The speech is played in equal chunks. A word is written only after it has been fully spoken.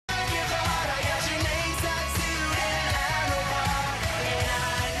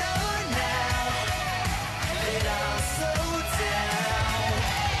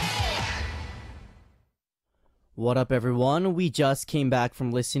What up, everyone? We just came back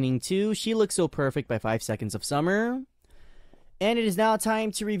from listening to She Looks So Perfect by 5 Seconds of Summer. And it is now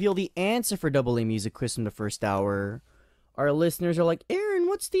time to reveal the answer for AA Music Quiz from the first hour. Our listeners are like, Aaron,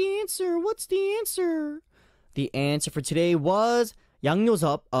 what's the answer? What's the answer? The answer for today was Yang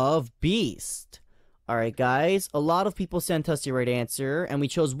Yo-sup of Beast. Alright, guys, a lot of people sent us the right answer, and we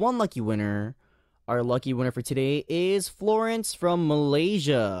chose one lucky winner. Our lucky winner for today is Florence from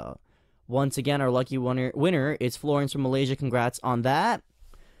Malaysia. Once again, our lucky winner is Florence from Malaysia. Congrats on that.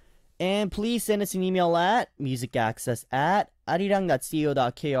 And please send us an email at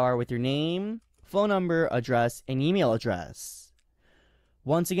musicaccess@arirang.co.kr with your name, phone number, address, and email address.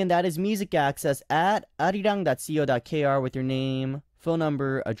 Once again, that is musicaccess@arirang.co.kr with your name, phone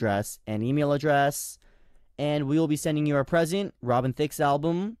number, address, and email address. And we will be sending you our present, Robin Thicke's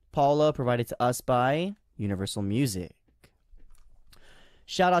album, Paula, provided to us by Universal Music.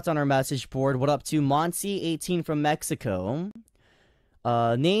 Shoutouts on our message board. What up to Monsi18 from Mexico,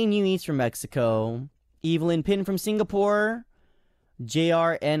 Nain Yuis from Mexico, Evelyn Pin from Singapore,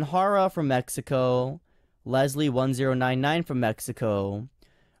 JRN Hara from Mexico, Leslie1099 from Mexico,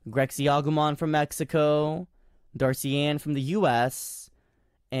 Grexy Agumon from Mexico, Darcy Ann from the US,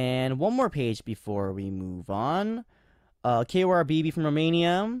 and one more page before we move on, KOR BB from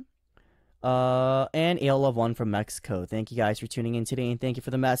Romania, and ALove1 from Mexico. Thank you guys for tuning in today, and thank you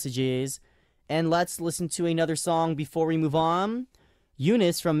for the messages. And let's listen to another song before we move on.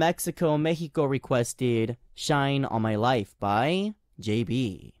 Eunice from Mexico requested Shine on My Life by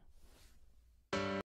JB.